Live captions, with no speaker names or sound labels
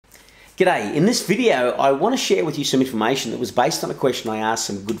G'day. In this video, I want to share with you some information that was based on a question I asked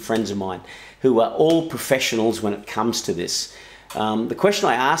some good friends of mine who are all professionals when it comes to this. The question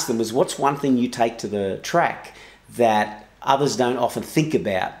I asked them was, what's one thing you take to the track that others don't often think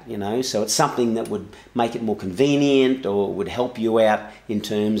about, so it's something that would make it more convenient or would help you out in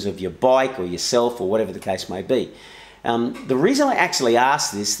terms of your bike or yourself or whatever the case may be. The reason I actually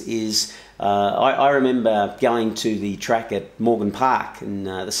asked this is I remember going to the track at Morgan Park in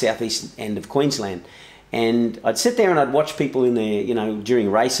the southeast end of Queensland, and I'd sit there and I'd watch people in there,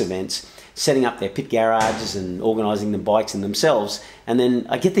 during race events, setting up their pit garages and organising the bikes and themselves, and then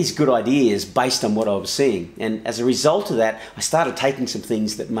I get these good ideas based on what I was seeing, and as a result of that I started taking some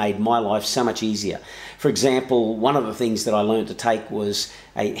things that made my life so much easier. For example, one of the things that I learned to take was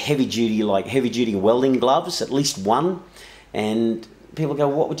a heavy duty welding gloves, at least one. And people go,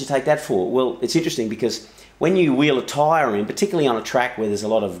 what would you take that for? Well, it's interesting because when you wheel a tyre in, particularly on a track where there's a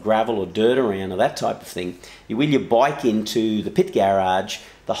lot of gravel or dirt around or that type of thing, you wheel your bike into the pit garage,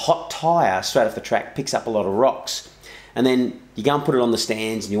 the hot tyre straight off the track picks up a lot of rocks. And then you go and put it on the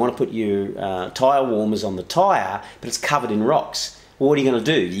stands and you want to put your tyre warmers on the tyre, but it's covered in rocks. Well, what are you going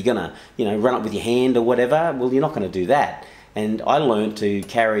to do? You're going to, run it with your hand or whatever? Well, you're not going to do that. And I learned to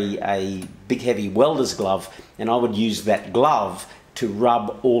carry a big heavy welder's glove, and I would use that glove to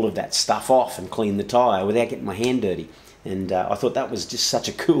rub all of that stuff off and clean the tyre without getting my hand dirty. And I thought that was just such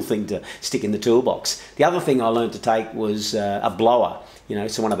a cool thing to stick in the toolbox. The other thing I learned to take was a blower,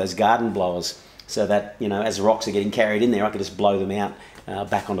 so one of those garden blowers, so that, as the rocks are getting carried in there, I could just blow them out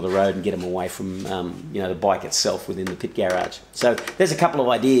back onto the road and get them away from, the bike itself within the pit garage. So there's a couple of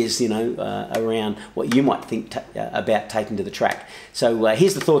ideas, around what you might think about taking to the track. So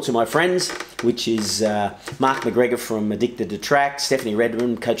here's the thoughts of my friends, which is Mark McGregor from Addicted to Track, Stephanie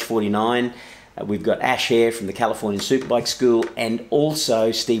Redman, Coach 49. We've got Hare from the Californian Superbike School, and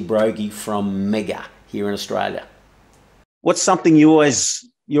also Stig Brouggy from Mega here in Australia. What's something you're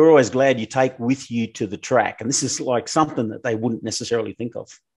always glad you take with you to the track? And this is like something that they wouldn't necessarily think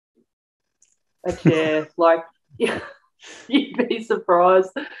of. A chair. You'd be surprised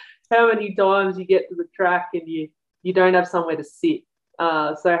how many times you get to the track and you don't have somewhere to sit.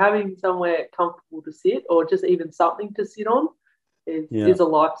 So having somewhere comfortable to sit, or just even something to sit on, is a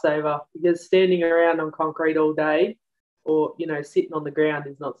lifesaver, because standing around on concrete all day or, sitting on the ground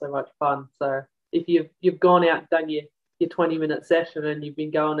is not so much fun. So if you've gone out and done your 20-minute session and you've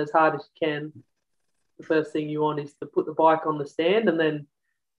been going as hard as you can, the first thing you want is to put the bike on the stand and then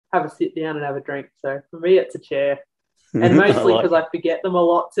have a sit down and have a drink. So for me, it's a chair. And mostly because I forget them a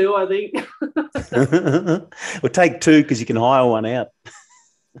lot too, I think. Well, take two because you can hire one out.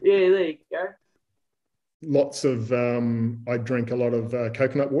 Yeah, there you go. Lots of, I drink a lot of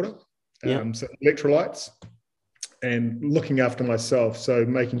coconut water, so electrolytes, and looking after myself. So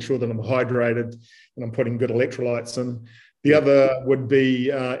making sure that I'm hydrated and I'm putting good electrolytes in. The other would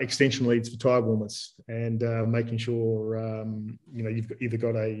be extension leads for tire warmers, and making sure, you've either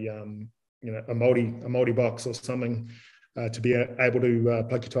got a multi box or something to be able to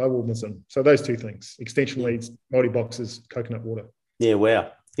plug your tire warmers in. So those two things: extension leads, multi boxes, coconut water. Yeah,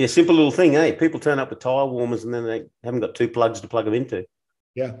 wow. Yeah, simple little thing, eh? People turn up with tyre warmers and then they haven't got two plugs to plug them into.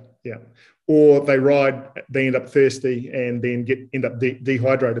 Yeah. Or they ride, they end up thirsty and then end up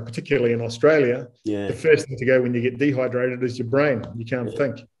dehydrated, particularly in Australia. Yeah. The first thing to go when you get dehydrated is your brain. You can't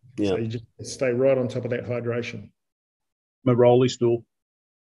think. Yeah. So you just stay right on top of that hydration. A rolly stool.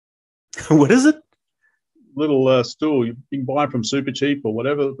 What is it? Little stool. You can buy from Super Cheap or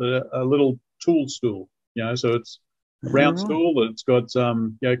whatever, a little tool stool. So it's a round stool that's got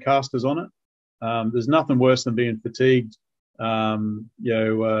casters on it. There's nothing worse than being fatigued. You want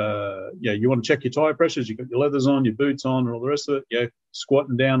to check your tire pressures. You've got your leathers on, your boots on, and all the rest of it.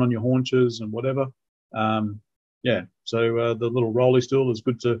 Squatting down on your haunches and whatever. So the little rolly stool is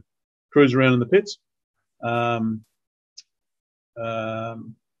good to cruise around in the pits.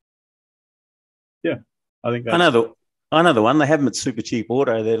 I think that's... I know the one. They have them at Super Cheap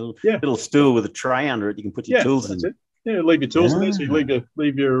Auto. They're a little stool with a tray under it. You can put your tools in. It. Yeah, leave your tools in there. So you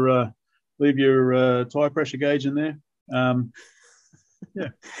leave your tire pressure gauge in there. I'm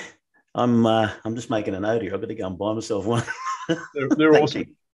just making a note here. I better go and buy myself one. They're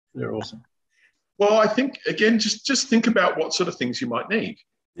awesome. They're awesome. Well, I think again, just think about what sort of things you might need.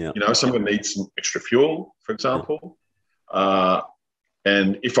 Yeah. Someone needs some extra fuel, for example.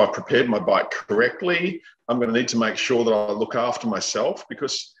 And if I prepared my bike correctly, I'm going to need to make sure that I look after myself,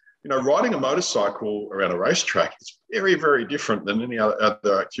 because, riding a motorcycle around a racetrack is very, very different than any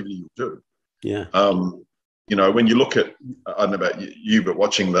other activity you do. Yeah. you know, when you look at, I don't know about you, but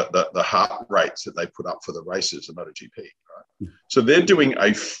watching the heart rates that they put up for the races in MotoGP, right? So they're doing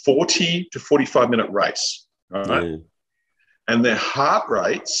a 40 to 45-minute race, right? Yeah. And their heart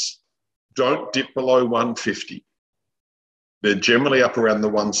rates don't dip below 150. They're generally up around the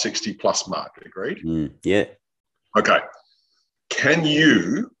 160 plus mark. Agreed? Yeah. Okay. Can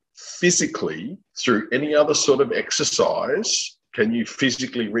you physically, through any other sort of exercise, can you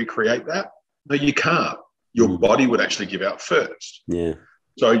physically recreate that? No, you can't. Your body would actually give out first. Yeah.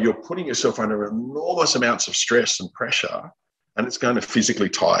 So you're putting yourself under enormous amounts of stress and pressure, and it's going to physically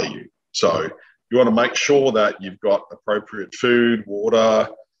tire you. So you want to make sure that you've got appropriate food, water,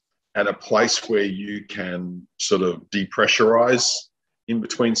 and a place where you can sort of depressurize in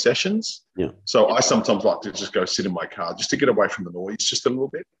between sessions. Yeah. So I sometimes like to just go sit in my car just to get away from the noise just a little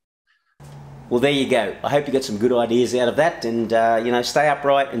bit. Well, there you go. I hope you got some good ideas out of that, and you know, stay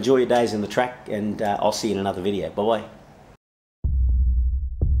upright, enjoy your days in the track, and I'll see you in another video. Bye-bye.